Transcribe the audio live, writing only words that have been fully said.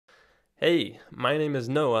Hey, my name is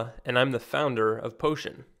Noah and I'm the founder of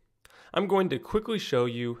Potion. I'm going to quickly show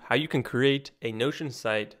you how you can create a Notion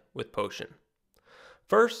site with Potion.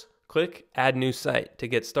 First, click Add New Site to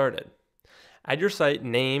get started. Add your site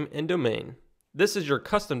name and domain. This is your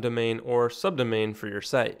custom domain or subdomain for your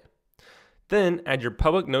site. Then add your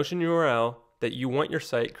public Notion URL that you want your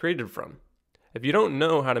site created from. If you don't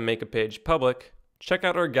know how to make a page public, check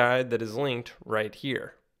out our guide that is linked right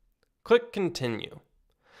here. Click Continue.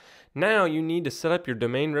 Now you need to set up your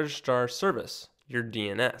domain registrar service, your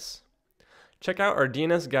DNS. Check out our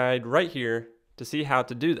DNS guide right here to see how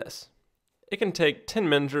to do this. It can take 10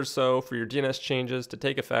 minutes or so for your DNS changes to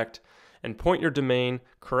take effect and point your domain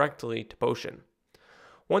correctly to Potion.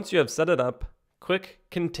 Once you have set it up, click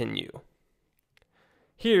Continue.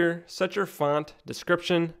 Here, set your font,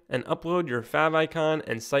 description, and upload your fav icon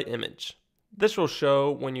and site image. This will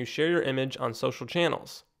show when you share your image on social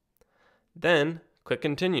channels. Then, click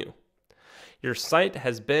Continue. Your site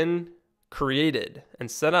has been created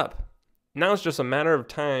and set up. Now it's just a matter of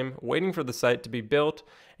time waiting for the site to be built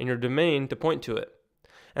and your domain to point to it.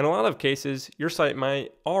 In a lot of cases, your site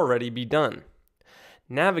might already be done.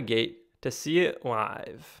 Navigate to see it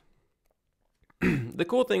live. The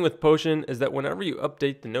cool thing with Potion is that whenever you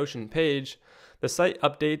update the Notion page, the site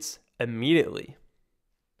updates immediately.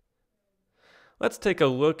 Let's take a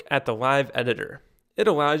look at the live editor. It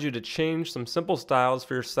allows you to change some simple styles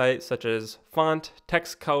for your site such as font,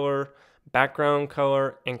 text color, background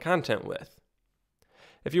color, and content width.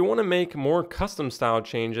 If you want to make more custom style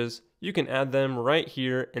changes, you can add them right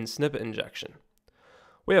here in Snippet Injection.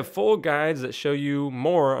 We have full guides that show you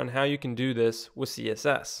more on how you can do this with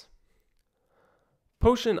CSS.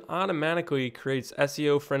 Potion automatically creates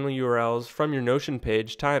SEO-friendly URLs from your Notion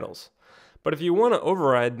page titles. But if you want to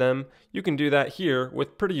override them, you can do that here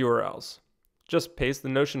with pretty URLs. Just paste the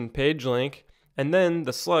Notion page link and then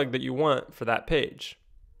the slug that you want for that page.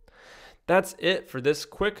 That's it for this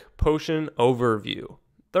quick Potion overview.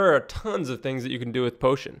 There are tons of things that you can do with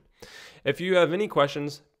Potion. If you have any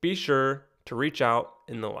questions, be sure to reach out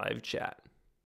in the live chat.